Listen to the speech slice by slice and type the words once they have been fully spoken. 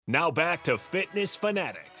Now back to Fitness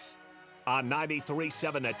Fanatics on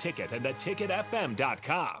 93.7 The Ticket and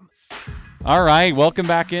theticketfm.com. All right, welcome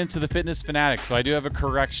back into the Fitness Fanatics. So I do have a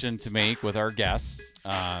correction to make with our guests.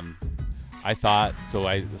 I talked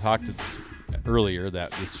earlier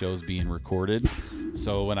that this show's being recorded.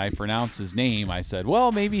 So when I pronounced his name, I said,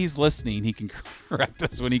 well, maybe he's listening. He can correct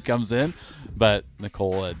us when he comes in. But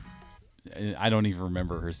Nicole had, I don't even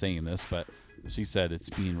remember her saying this, but she said it's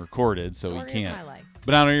being recorded, so he can't.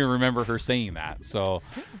 But I don't even remember her saying that. So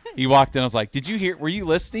he walked in. I was like, did you hear? Were you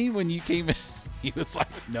listening when you came in? He was like,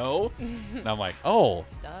 no. And I'm like, oh,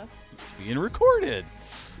 Duh. It's being recorded.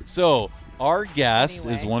 So our guest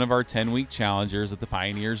is one of our 10-week challengers at the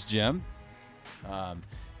Pioneers Gym.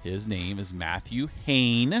 His name is Matthew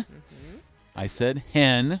Hehn. Mm-hmm. I said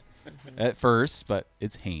Hehn at first, but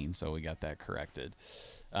it's Hehn, so we got that corrected.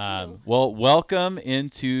 Well, welcome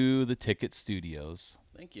into the Ticket Studios.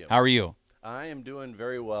 Thank you. How are you? I am doing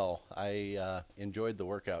very well. I enjoyed the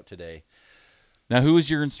workout today. Now, who was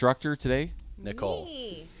your instructor today? Nicole.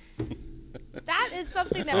 Me. That is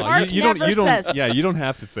something that Mark you never says. Yeah, you don't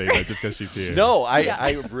have to say that just because she's here. No,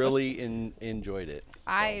 I really enjoyed it. So.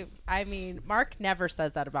 I mean, Mark never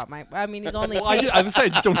says that about my. I mean, he's only. Well, I was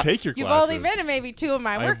saying, just don't take your You've classes. only been in maybe 2 of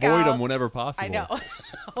my I workouts. avoid them whenever possible. I know.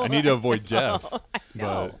 I need to avoid Jeff's. I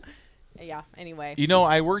know. But Yeah. Anyway. You know,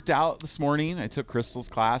 I worked out this morning. I took Crystal's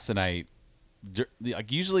class, and I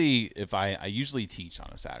usually teach on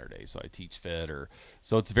a Saturday, so I teach fit,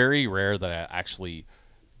 so it's very rare that I actually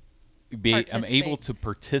I'm able to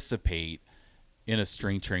participate in a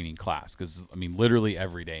strength training class, because I mean literally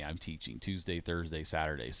every day I'm teaching, Tuesday, Thursday,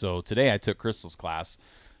 Saturday. So today I took Crystal's class,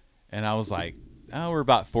 and I was like, we're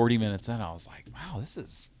about 40 minutes in. I was like, wow, this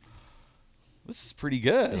is pretty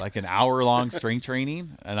good, like an hour-long strength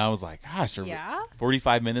training. And I was like, gosh,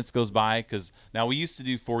 45 minutes goes by, because now we used to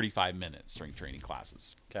do 45-minute strength training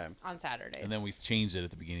classes. Okay. On Saturdays. And then we changed it at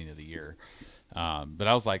the beginning of the year. But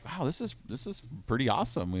I was like, wow, this is pretty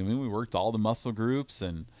awesome. I mean, we worked all the muscle groups,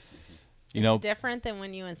 and it's different than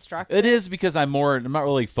when you instruct. It is, because I'm not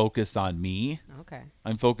really focused on me. Okay.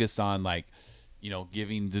 I'm focused on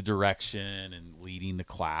giving the direction and leading the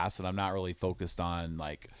class, and I'm not really focused on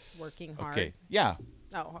working hard. Okay. Yeah.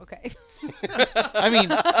 Oh, okay. I mean,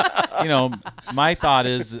 my thought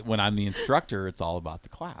is that when I'm the instructor, it's all about the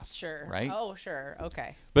class. Sure. Right? Oh, sure.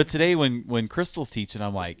 Okay. But today when Crystal's teaching,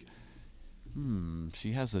 I'm like,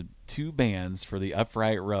 she has 2 bands for the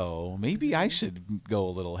upright row. Maybe I should go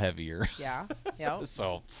a little heavier. Yeah. Yeah.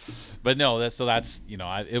 But no, that's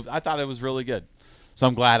I thought it was really good. So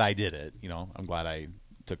I'm glad I did it. I'm glad I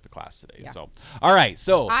took the class today. Yeah. So, all right.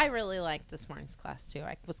 So I really liked this morning's class too.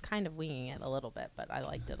 I was kind of winging it a little bit, but I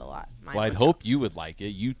liked it a lot. I'd hope you would like it.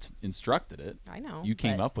 You instructed it. I know. You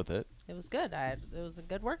came up with it. It was good. It was a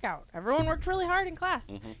good workout. Everyone worked really hard in class,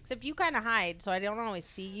 except you kind of hide, so I don't always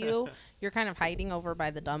see you. You're kind of hiding over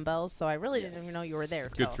by the dumbbells, so I really didn't even know you were there.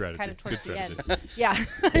 Good strategy. Kind of towards Good the end. strategy. Yeah.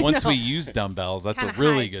 Once we use dumbbells, that's Kinda a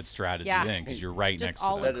really hides. good strategy Yeah. then, because you're right Just next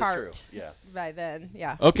all to the them. That is cart. true. Yeah. By then,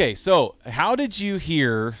 yeah. Okay, so how did you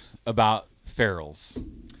hear about Farrell's?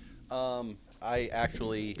 I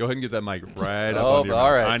actually. go ahead and get that mic right up Oh, on your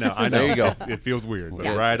all mouth. right. I know. There you go. It feels weird, but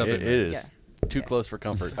Yeah. right up It in there. is too close for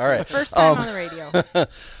comfort. All right. First time on the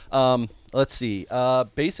radio. Let's see.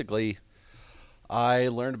 Basically, I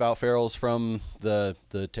learned about Farrell's from the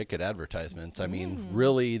ticket advertisements. I mean,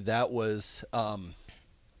 really, that was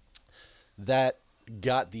that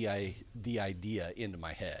got the idea into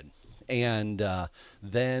my head, and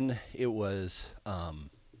then it was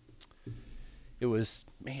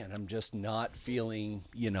man, I'm just not feeling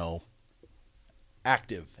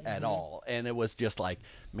active at all, and it was just like,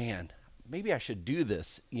 man, maybe I should do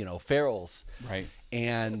this, Farrell's. Right.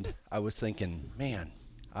 And I was thinking, man,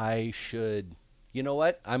 I should, you know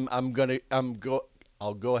what? I'll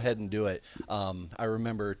go ahead and do it. I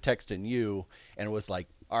remember texting you, and it was like,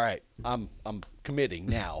 all right, I'm committing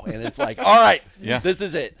now. And it's like, all right, this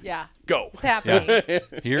is it. Yeah. Go. It's happening.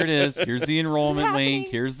 Here it is. Here's the enrollment link.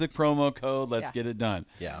 happening. Here's the promo code. Let's Yeah. get it done.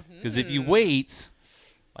 Yeah. Because if you wait,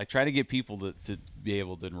 I try to get people to be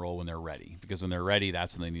able to enroll when they're ready. Because when they're ready,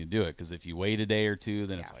 that's when they need to do it. Because if you wait a day or two,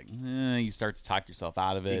 then it's like, you start to talk yourself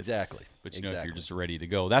out of it. Exactly. But if you're just ready to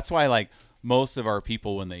go. That's why most of our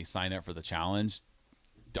people, when they sign up for the challenge,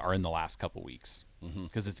 are in the last couple weeks.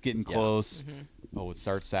 Because it's getting close. Oh, it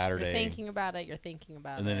starts Saturday. You're thinking about it.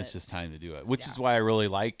 And then it's just time to do it. Which is why I really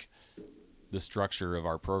like the structure of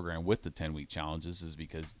our program with the 10-week challenges, is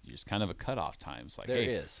because there's kind of a cutoff time. It's like, There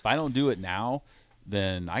hey, is. if I don't do it now,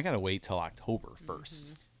 then I got to wait till October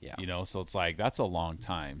 1st. Yeah. So it's like, that's a long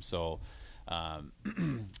time. So,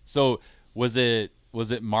 so was it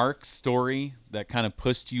it Mark's story that kind of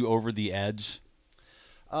pushed you over the edge?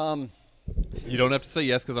 You don't have to say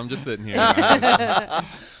yes because I'm just sitting here.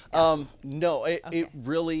 No, it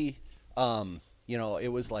really,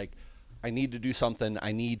 it was like, I need to do something.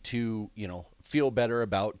 I need to, feel better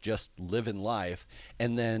about just living life.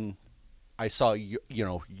 And then I saw,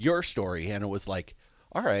 your story, and it was like,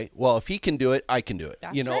 all right, well, if he can do it, I can do it,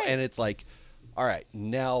 That's right. right. And it's like, all right,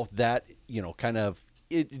 now that,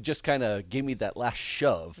 it just kind of gave me that last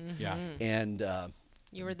shove. Yeah. And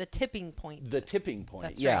You were the tipping point. the tipping point.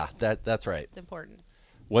 That's yeah, right. that's right. It's important.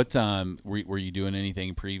 What were you doing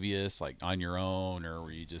anything previous, like on your own, or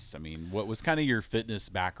were you just? I mean, what was kind of your fitness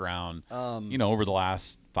background? Over the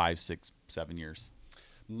last 5, 6, 7 years.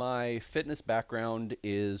 My fitness background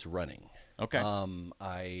is running. Okay.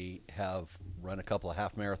 I have run a couple of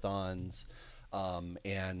half marathons,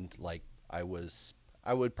 and like I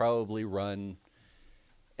would probably run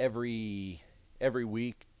every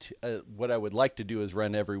week. What I would like to do is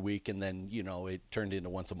run every week, and then it turned into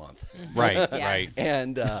once a month. Right. Yes. Right.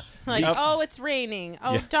 And it's raining.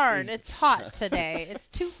 Oh, darn, it's hot today. It's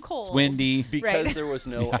too cold. It's windy. because Right. there was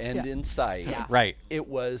no end in sight. Yeah. Right. It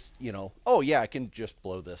was, I can just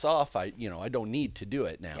blow this off. I don't need to do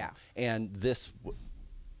it now. Yeah. And this,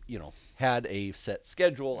 had a set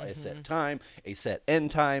schedule, a set time, a set end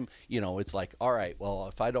time. It's like, all right, well,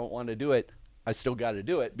 if I don't want to do it, I still got to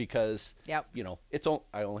do it because, Yep.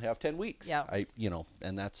 I only have 10 weeks. Yep.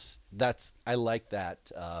 And that's I like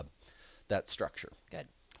that structure. Good.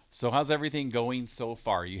 So how's everything going so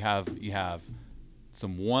far? You have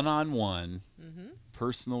some one-on-one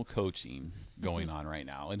personal coaching going on right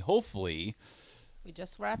now, and hopefully We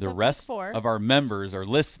just wrapped the up rest week 4. of our members are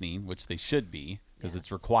listening, which they should be because Yeah.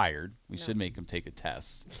 it's required. We No. should make them take a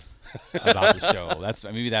test about the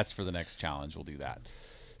show. Maybe that's for the next challenge. We'll do that.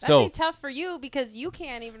 That'd be tough for you because you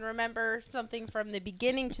can't even remember something from the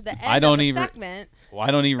beginning to the end I don't of the even- segment. Well, I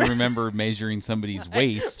don't even remember measuring somebody's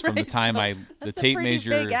waist from the Right, time so the that's a tape pretty measure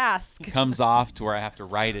big ask. comes off to where I have to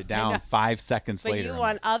write it know. down 5 seconds But later. you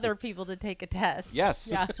want other people to take a test. Yes.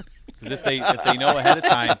 Yeah. Because if they know ahead of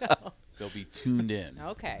time, they'll be tuned in.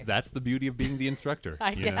 Okay. That's the beauty of being the instructor.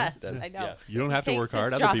 I you know? guess. I know. Yes. You don't have to He work takes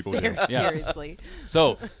his hard. Other job people very do. Yes. seriously.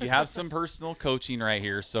 So you have some personal coaching right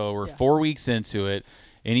here. So we're Yeah. 4 weeks into it.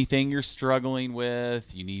 Anything you're struggling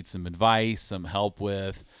with, you need some advice, some help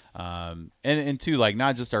with, and too, like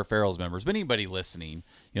not just our Farrell's members, but anybody listening,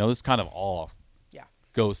 this kind of all Yeah.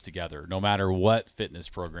 goes together. No matter what fitness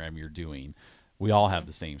program you're doing, we all have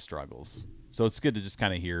the same struggles. So it's good to just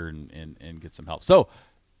kind of hear and get some help. So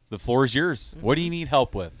the floor is yours. What do you need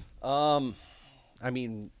help with? I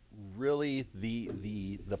mean, really,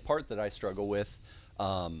 the part that I struggle with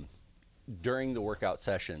during the workout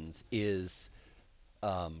sessions is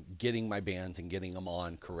getting my bands and getting them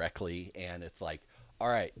on correctly. And it's like, all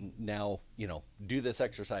right, now, do this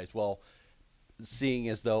exercise. Well, seeing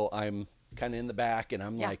as though I'm kind of in the back and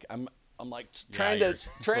I'm Yeah. like, I'm like Yeah,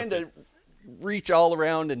 trying to reach all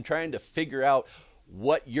around and trying to figure out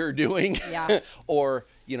what you're doing. Yeah. Or,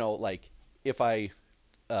 like if I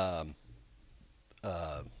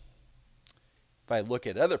look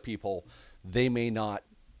at other people, they may not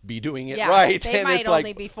be doing it Yeah, right. they and might it's only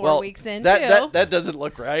like, be 4 well, weeks in, that, too. That doesn't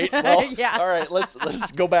look right. Well, Yeah. all right,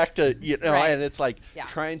 let's go back to, Right. and it's like Yeah.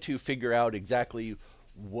 trying to figure out exactly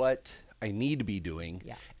what I need to be doing,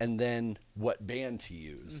 Yeah. and then what band to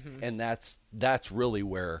use. And that's really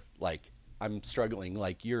where like I'm struggling.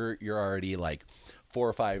 Like you're already like 4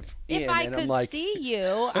 or 5 in, If I and could I'm like, see you,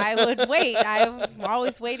 I would wait. I'm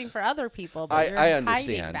always waiting for other people, but you're I hiding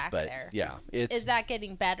understand, back but there. yeah, it's Is that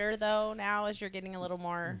getting better though now as you're getting a little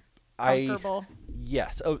more I- comfortable?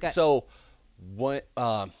 Yes. Oh, Good. so what?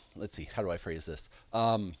 Let's see. How do I phrase this?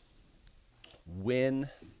 When?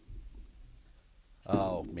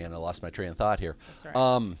 Oh man, I lost my train of thought here. That's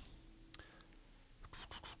all right.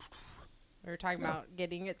 We were talking about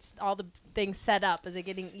getting all the things set up. Is it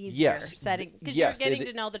getting easier? Yes. Setting because Yes, you're getting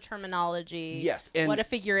it- to know the terminology. Yes, and what a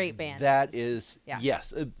figure 8 band. That is. is Yeah.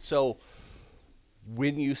 yes. So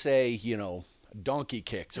when you say donkey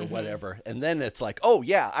kicks or whatever, and then it's like, oh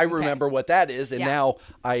yeah, I remember what that is, and Yeah. now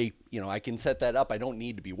I can set that up. I don't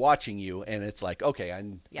need to be watching you, and it's like, okay, I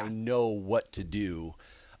Yeah. know what to do.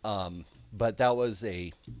 But that was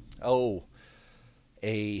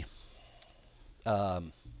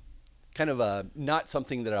kind of a not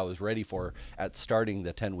something that I was ready for at starting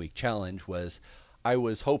the 10-week challenge. Was I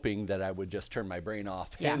was hoping that I would just turn my brain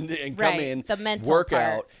off Yeah. and come Right. in, The mental work part.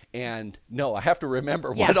 out, and no, I have to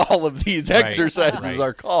remember Yeah. what all of these Right. exercises Right.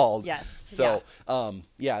 are called. Yes. So, and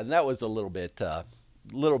that was a little bit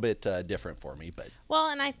different for me, but Well,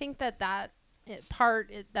 and I think that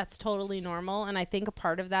that's totally normal. And I think a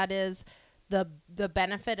part of that is the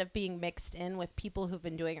benefit of being mixed in with people who've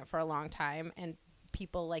been doing it for a long time and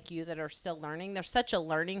people like you that are still learning. There's such a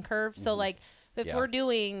learning curve. So like if we're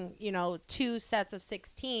doing, 2 sets of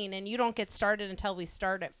 16 and you don't get started until we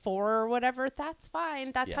start at 4 or whatever, that's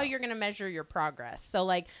fine. That's how you're going to measure your progress. So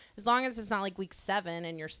like, as long as it's not like week 7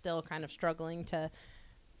 and you're still kind of struggling to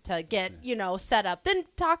get, set up, then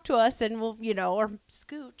talk to us and we'll, or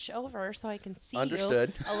scooch over so I can see you a little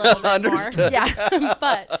bit more. Yeah.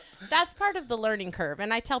 But that's part of the learning curve.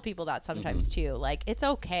 And I tell people that sometimes too, like, it's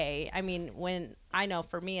okay. I mean, when I know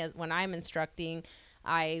for me, when I'm instructing,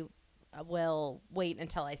 I will wait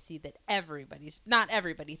until I see that not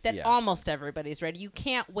everybody, almost everybody's ready. You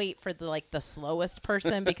can't wait for the slowest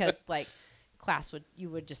person because like class you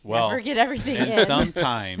would just never get everything in. And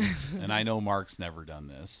sometimes, and I know Mark's never done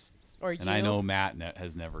this, or and I know Matt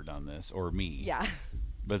has never done this, or me. Yeah.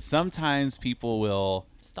 But sometimes people will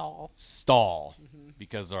stall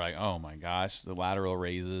because they're like, oh my gosh, the lateral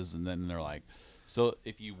raises, and then they're like, so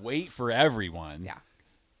if you wait for everyone,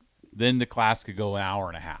 then the class could go an hour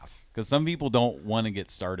and a half. Because some people don't want to get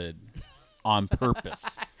started on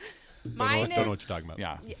purpose. Don't know what you're talking about.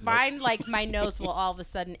 Yeah. Mine, like, my nose will all of a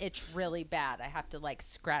sudden itch really bad. I have to, like,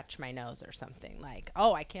 scratch my nose or something. Like,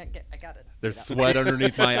 oh, I got it. There's sweat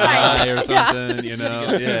underneath my eye or something,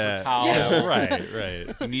 Yeah. Towel.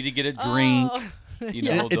 Right. You need to get a drink. Those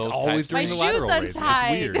It's always during the lateral raises. It's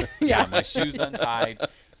weird. Yeah, my shoe's untied.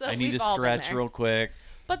 So I need to stretch real quick.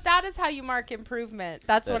 But that is how you mark improvement.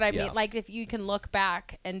 That's what I mean. Like, if you can look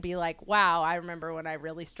back and be like, wow, I remember when I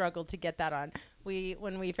really struggled to get that on.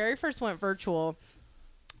 When we very first went virtual,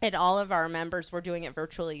 and all of our members were doing it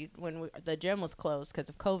virtually when the gym was closed because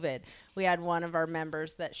of COVID, we had one of our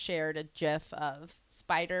members that shared a GIF of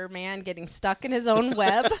Spider-Man getting stuck in his own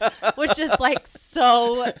web, which is like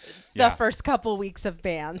the first couple weeks of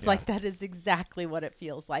bands. Like, that is exactly what it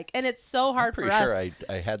feels like. And it's so hard for us. I'm pretty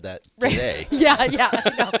sure I had that today. Yeah, I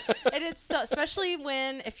know. And it's so, especially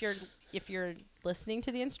if you're listening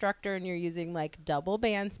to the instructor and you're using like double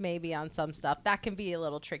bands maybe on some stuff, that can be a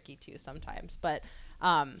little tricky too sometimes. But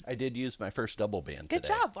I did use my first double band Good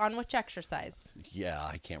today. job. On which exercise? Yeah,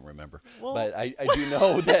 I can't remember. Well, but I do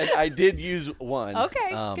know that I did use one.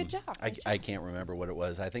 Okay, good job. I can't remember what it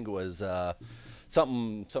was. I think it was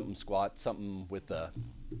something squat, something with the...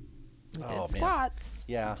 We did squats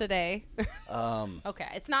today. Okay,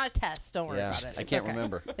 it's not a test. Don't worry about it. I can't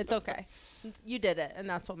remember. It's okay. You did it, and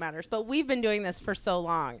that's what matters. But we've been doing this for so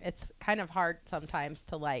long. It's kind of hard sometimes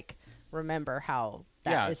to like remember how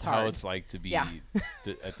that is hard. How it's like to be at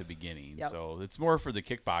the beginning. Yep. So it's more for the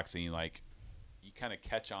kickboxing. Like, you kind of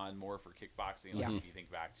catch on more for kickboxing. Like, if you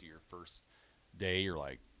think back to your first day, you're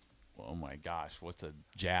like, oh my gosh, what's a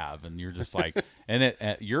jab? And you're just like, and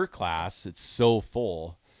at your class, it's so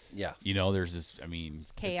full. Yeah. There's this,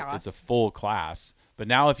 it's chaos. It's a full class. But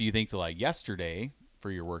now if you think to like yesterday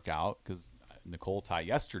for your workout, because Nicole taught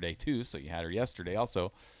yesterday too, so you had her yesterday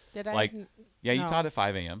also. Did I? Like, yeah, you taught at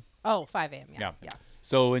 5 a.m. Oh, 5 a.m. Yeah.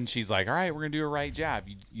 So when she's like, all right, we're going to do a right jab,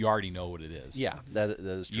 you already know what it is. Yeah, that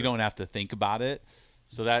is true. You don't have to think about it.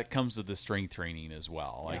 So that comes with the strength training as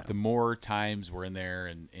well. Like, the more times we're in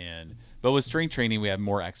there but with strength training, we have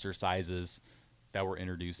more exercises that we're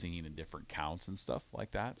introducing in different counts and stuff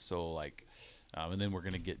like that. So like, and then we're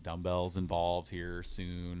going to get dumbbells involved here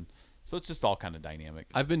soon. So it's just all kind of dynamic.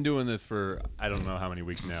 I've been doing this for I don't know how many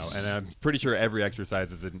weeks now, and I'm pretty sure every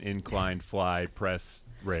exercise is an incline fly press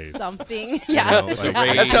raise. Something.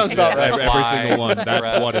 That sounds about right. Every single one.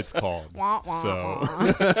 That's what it's called. So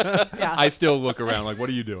I still look around like, what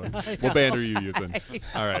are you doing? What band are you using?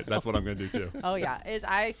 All right, that's what I'm going to do too. Oh, yeah.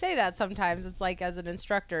 I say that sometimes. It's like, as an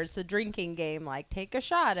instructor, it's a drinking game. Like, take a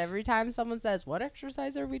shot every time someone says, what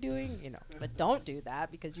exercise are we doing? But don't do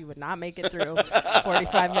that because you would not make it through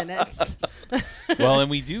 45 minutes. Well, and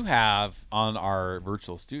we do have on our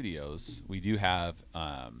virtual studios, we do have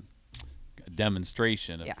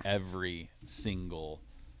demonstration of every single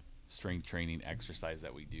strength training exercise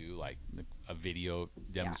that we do, like a video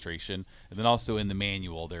demonstration, and then also in the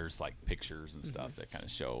manual there's like pictures and stuff that kind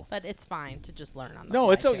of show. But it's fine to just learn on the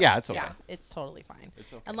fly, it's okay. Yeah, it's totally fine.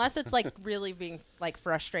 It's okay. Unless it's like really being like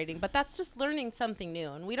frustrating, but that's just learning something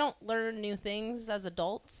new, and we don't learn new things as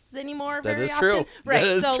adults anymore very often. True. Right. That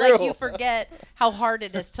is so true. Like, you forget how hard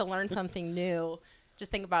it is to learn something new. Just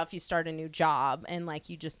think about if you start a new job and like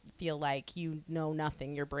you just feel like you know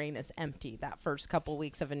nothing, your brain is empty that first couple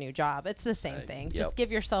weeks of a new job. It's the same thing. Yep. Just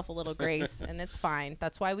give yourself a little grace and it's fine.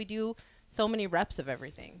 That's why we do so many reps of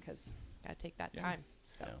everything, because you gotta take that time.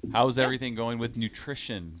 So. How's everything going with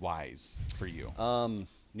nutrition wise for you?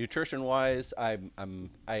 nutrition wise, I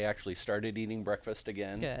actually started eating breakfast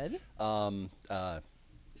again. Good.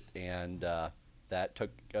 And that took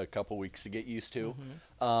a couple weeks to get used to.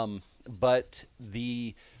 Mm-hmm. But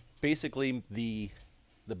basically the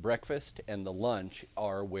breakfast and the lunch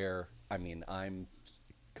are where, I mean, I'm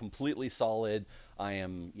completely solid. I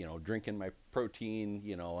am, drinking my protein,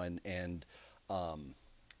 and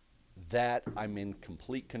that I'm in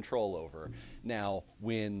complete control over. Now,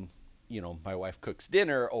 when, my wife cooks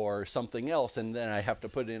dinner or something else, and then I have to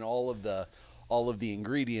put in all of the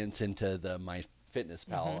ingredients into my Fitness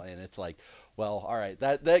Pal, Mm-hmm. and it's like, well, all right,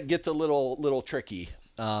 that gets a little tricky.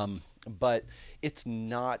 But it's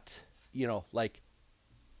not, like,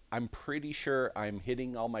 I'm pretty sure I'm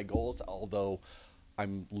hitting all my goals, although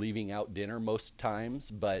I'm leaving out dinner most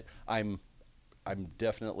times, but I'm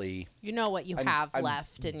definitely, You know what you I'm- have I'm-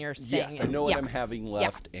 left, and you're staying. yes, I know what yeah. I'm having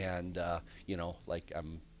left, and like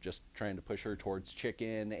I'm just trying to push her towards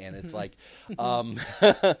chicken, and it's like,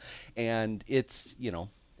 and it's,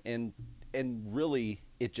 and really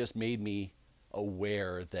it just made me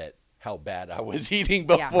aware that how bad I was eating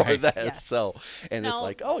Yeah. before Right. that. Yeah. So, and it's No.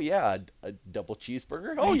 like, oh yeah, a double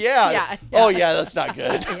cheesburger. Oh yeah. Yeah, Oh yeah. yeah, that's not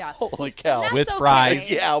good. Yeah. Holy cow. That's With okay.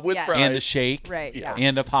 fries. Yeah, with Yeah. fries. And a shake. Right. Yeah.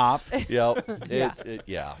 And a pop. Yep. Yeah.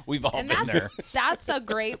 Yeah. We've all And been there. that's a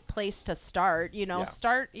great place to start. Yeah.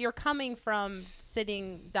 You're coming from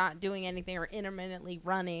sitting, not doing anything, or intermittently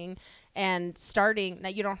running, and starting. Now,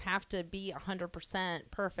 you don't have to be 100%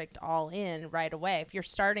 perfect all in right away. If you're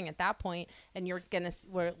starting at that point, and you're gonna,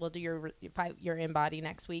 we'll do your in body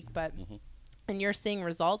next week, but Mm-hmm. and you're seeing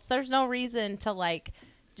results, there's no reason to like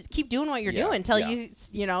just keep doing what you're Yeah, doing until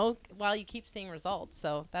yeah. while you keep seeing results.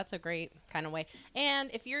 So that's a great kind of way. And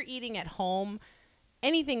if you're eating at home,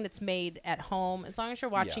 anything that's made at home, as long as you're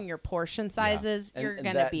watching Yeah. your portion sizes, And- you're and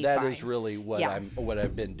gonna be that fine. is really what Yeah. what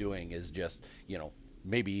I've been doing is just,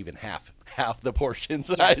 maybe even half the portion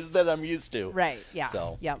size that I'm used to. Right. Yeah.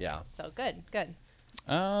 So, Yep. yeah. So good.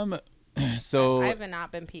 So I have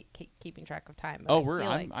not been keeping track of time. But oh,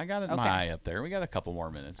 I I got Okay. my eye up there. We got a couple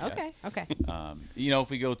more minutes. yet. Okay. Okay. If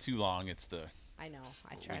we go too long, it's the I know.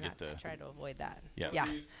 I We try get I the- try to avoid that. Yeah. Yeah.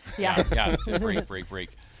 Yeah. yeah, it's a break.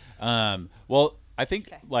 Well, I think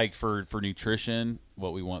Okay. like for nutrition,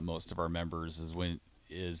 what we want most of our members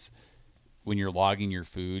is when you're logging your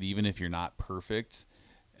food, even if you're not perfect,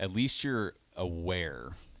 at least you're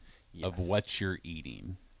aware of Yes. what you're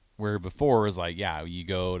eating. Where before it was like, yeah, you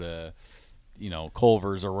go to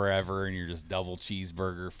Culver's or wherever, and you're just double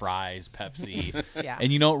cheeseburger, fries, Pepsi, Yeah.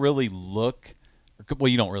 and you don't really look. Well,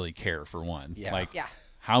 you don't really care for one. Yeah. Like, Yeah.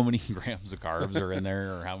 how many grams of carbs are in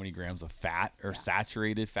there, or how many grams of fat or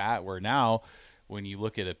saturated fat? Where now, when you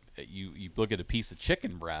look at you look at a piece of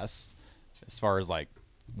chicken breast, as far as like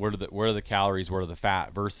what are the calories, what are the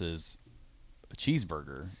fat versus a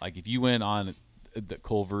cheeseburger. Like if you went on the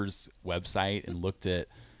Culver's website and looked at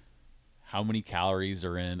how many calories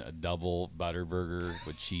are in a double butter burger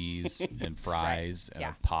with cheese and fries and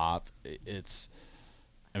Yeah. a pop, it's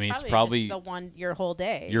Probably probably just the one your whole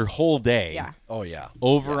day. your whole day Yeah. Oh yeah.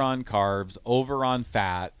 over on carbs, over on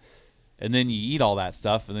fat, and then you eat all that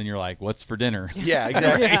stuff, and then you're like, what's for dinner? Yeah,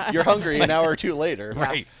 exactly. Yeah. You're hungry an hour or two later.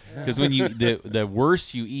 Right. Because when you the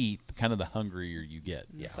worse you eat, kind of the hungrier you get.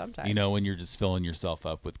 Yeah. Sometimes. When you're just filling yourself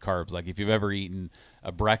up with carbs. Like if you've ever eaten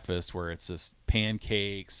a breakfast where it's just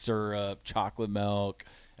pancakes, syrup, chocolate milk,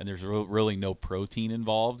 and there's really no protein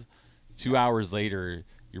involved, 2 hours later,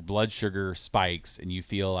 your blood sugar spikes and you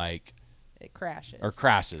feel like, It crashes. or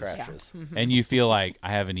crashes. Crashes. And you feel like,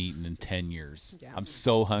 I haven't eaten in 10 years. Yeah. I'm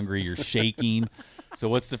so hungry. You're shaking. So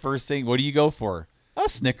what's the first thing? What do you go for? A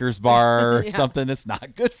Snickers bar or Yeah. something that's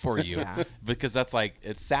not good for you. Yeah. Because that's like,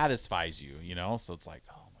 it satisfies you, So it's like,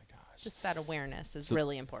 oh my gosh. Just that awareness is So-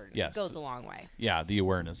 really important. yes. It goes a long way. Yeah, the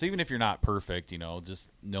awareness. Even if you're not perfect, just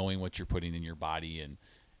knowing what you're putting in your body and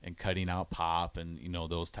cutting out pop and,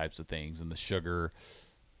 those types of things, and the sugar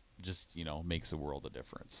just, makes a world of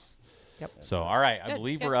difference. Yep. So, all right, I Good,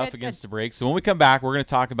 believe good, we're up good, against the break. So when we come back, we're going to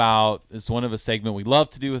talk about, it's one of a segment we love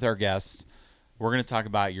to do with our guests. We're going to talk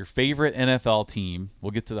about your favorite NFL team.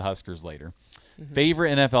 We'll get to the Huskers later. Mm-hmm.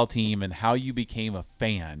 Favorite NFL team and how you became a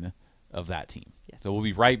fan of that team. Yes. So we'll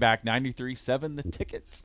be right back. 93.7 The Ticket.